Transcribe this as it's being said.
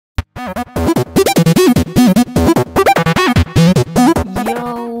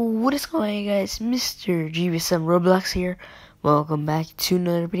Hi guys, Mr. GBSM Roblox here. Welcome back to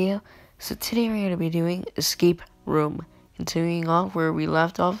another video. So today we're going to be doing Escape Room, continuing off where we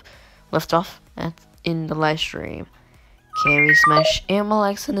left off in the live stream. Can we smash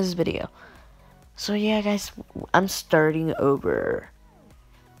likes in this video? So yeah guys, I'm starting over.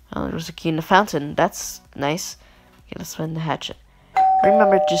 Oh, there's a key in the fountain. That's nice. Okay, let's find the hatchet.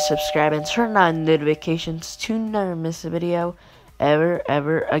 Remember to subscribe and turn on notifications to never miss a video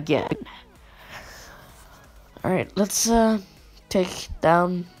ever again. Alright, let's take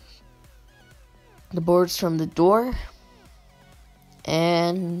down the boards from the door,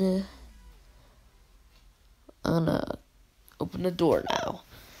 and I'm gonna open the door now.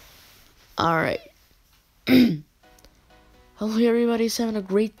 Alright. Hopefully everybody's having a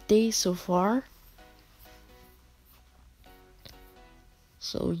great day so far.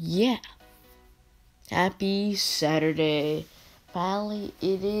 So yeah, happy Saturday. Finally,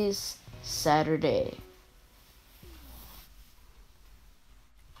 it is Saturday.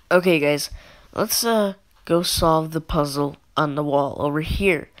 Okay guys, let's go solve the puzzle on the wall over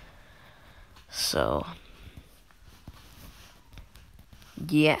here. So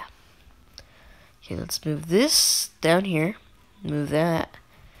yeah. Okay, let's move this down here. Move that.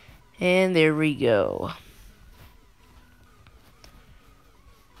 And there we go.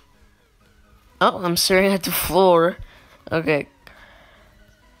 Oh, I'm staring at the floor. Okay.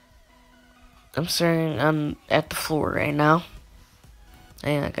 I'm staring at the floor right now.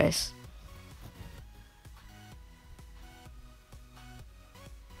 Hang on, guys.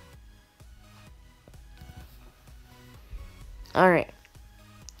 Alright.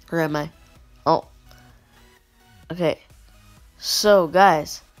 Where am I? Oh. Okay. So,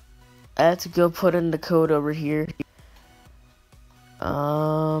 guys, I have to go put in the code over here.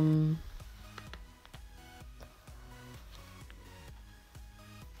 1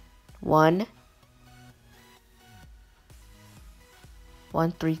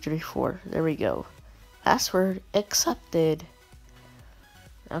 1 3 3 4. There we go. Password accepted.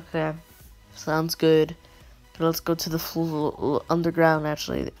 Okay, sounds good. Let's go to the floor, underground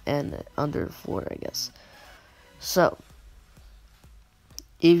actually, and under the floor, I guess. So,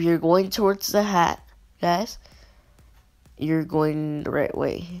 if you're going towards the hat, guys, you're going the right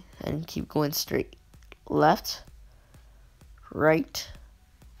way and keep going straight. Left, right,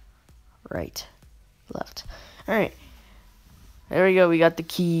 right, left. Alright. There we go, we got the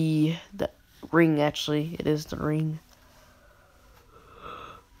key. The ring, actually. It is the ring.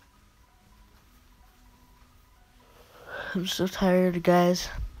 I'm so tired, guys.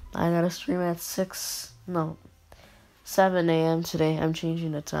 I gotta stream at 7 a.m. today. I'm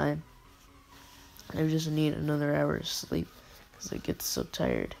changing the time. I just need another hour of sleep because I get so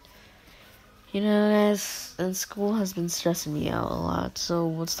tired. You know, guys, and school has been stressing me out a lot, so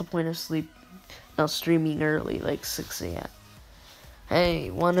what's the point of streaming early, like 6 a.m.? Hey,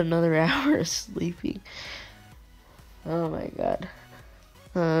 want another hour of sleeping? Oh my god.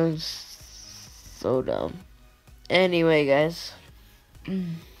 I'm so dumb. Anyway, guys.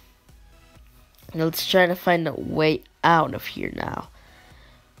 Let's try to find a way out of here now.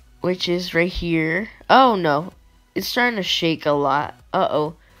 Which is right here. Oh no. It's starting to shake a lot.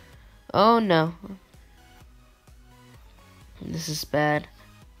 Uh-oh. Oh no. This is bad.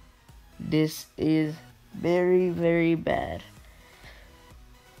 This is very bad.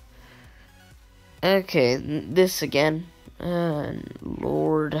 Okay, this again.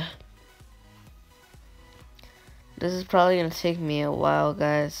 Lord. This is probably gonna take me a while,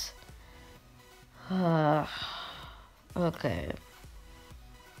 guys. Okay.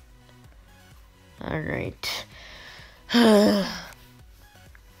 Alright.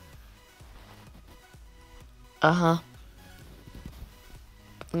 Uh-huh.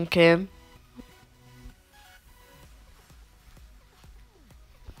 Okay.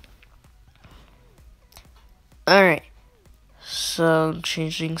 Alright. So,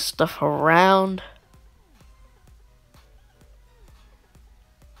 changing stuff around.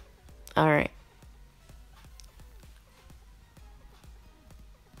 Alright.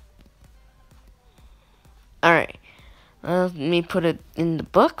 Alright. Let me put it in the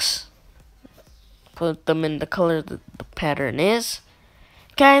books. Put them in the color that the pattern is.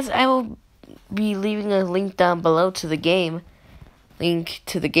 Guys, I will be leaving a link down below to the game. Link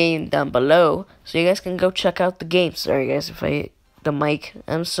to the game down below, so you guys can go check out the game. Sorry guys if I hit the mic.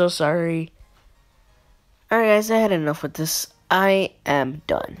 I'm so sorry. Alright guys, I had enough with this. I am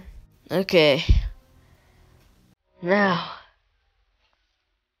done. Okay. Now,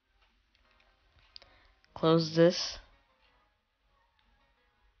 close this.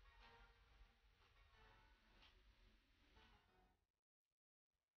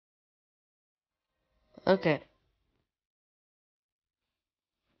 Okay.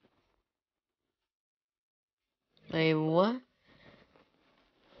 Wait, what?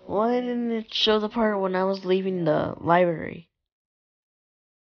 Why didn't it show the part when I was leaving the library?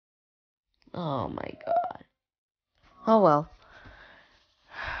 Oh my god. Oh well.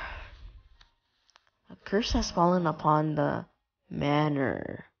 A curse has fallen upon the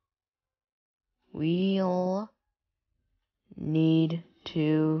manor. We'll need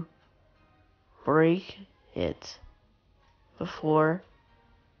to break it before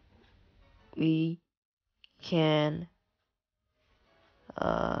we can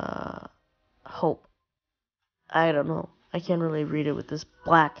hope. I don't know. I can't really read it with this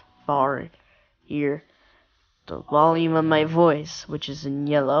black bar here. The volume of my voice, which is in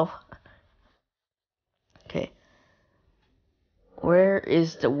yellow. Okay. Where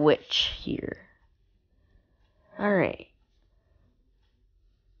is the witch here? Alright.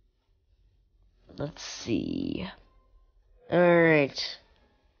 Let's see. Alright.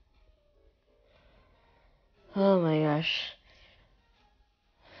 Oh my gosh.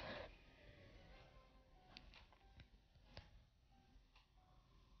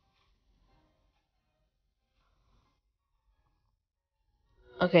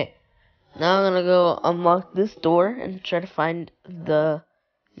 Okay. Now I'm gonna go unlock this door and try to find the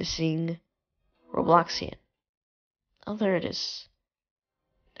missing Robloxian. Oh, there it is.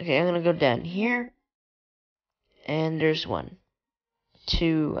 Okay, I'm gonna go down here. And there's 1.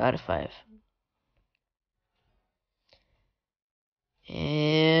 2 out of 5.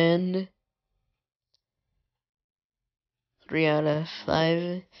 And 3 out of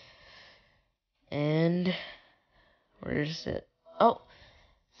 5. And where is it? Oh,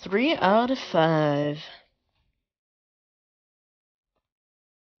 3 out of 5.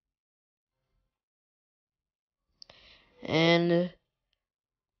 And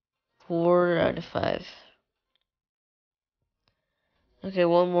 4 out of 5. Okay,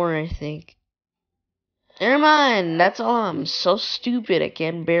 1 more, I think. Never mind, that's all. I'm so stupid, I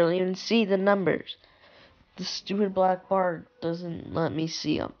can barely even see the numbers. The stupid black bar doesn't let me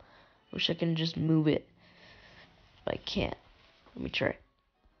see them. Wish I can just move it. But I can't. Let me try.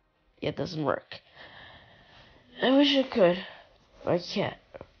 Yeah, it doesn't work. I wish I could, but I can't.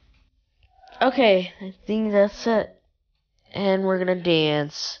 Okay, I think that's it. And we're gonna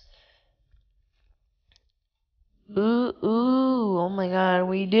dance. Ooh, ooh, oh my god,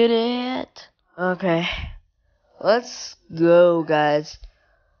 we did it. Okay, let's go, guys.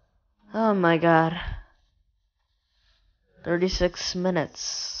 Oh my god. 36 minutes,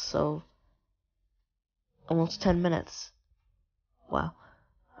 so almost 10 minutes. Wow.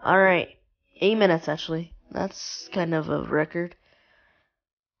 Alright, 8 minutes actually. That's kind of a record.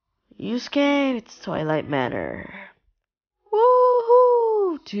 You escaped Twilight Manor.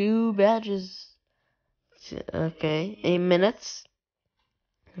 Woohoo! 2 badges. Okay, 8 minutes.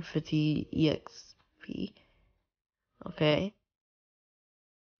 50 EXP. Okay.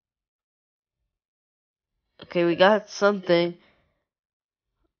 Okay, we got something.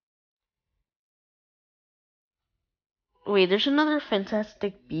 Wait, there's another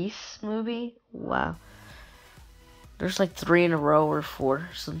Fantastic Beasts movie? Wow. There's like 3 in a row or 4,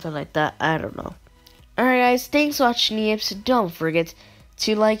 something like that. I don't know. Alright guys, thanks for watching the episode. Don't forget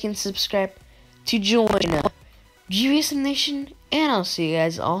to like and subscribe to join GVS Nation, and I'll see you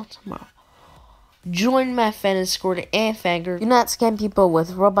guys all tomorrow. Join my fan Discord and Fangirl. Do not scam people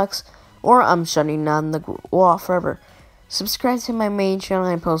with Robux, or I'm shutting down the wall forever. Subscribe to my main channel.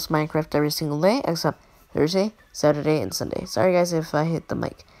 I post Minecraft every single day except Thursday, Saturday, and Sunday. Sorry guys if I hit the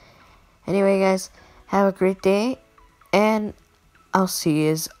mic. Anyway guys, have a great day, and I'll see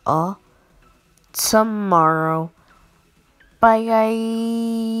you all tomorrow. Bye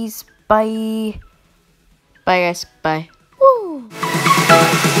guys. Bye. Bye guys. Bye.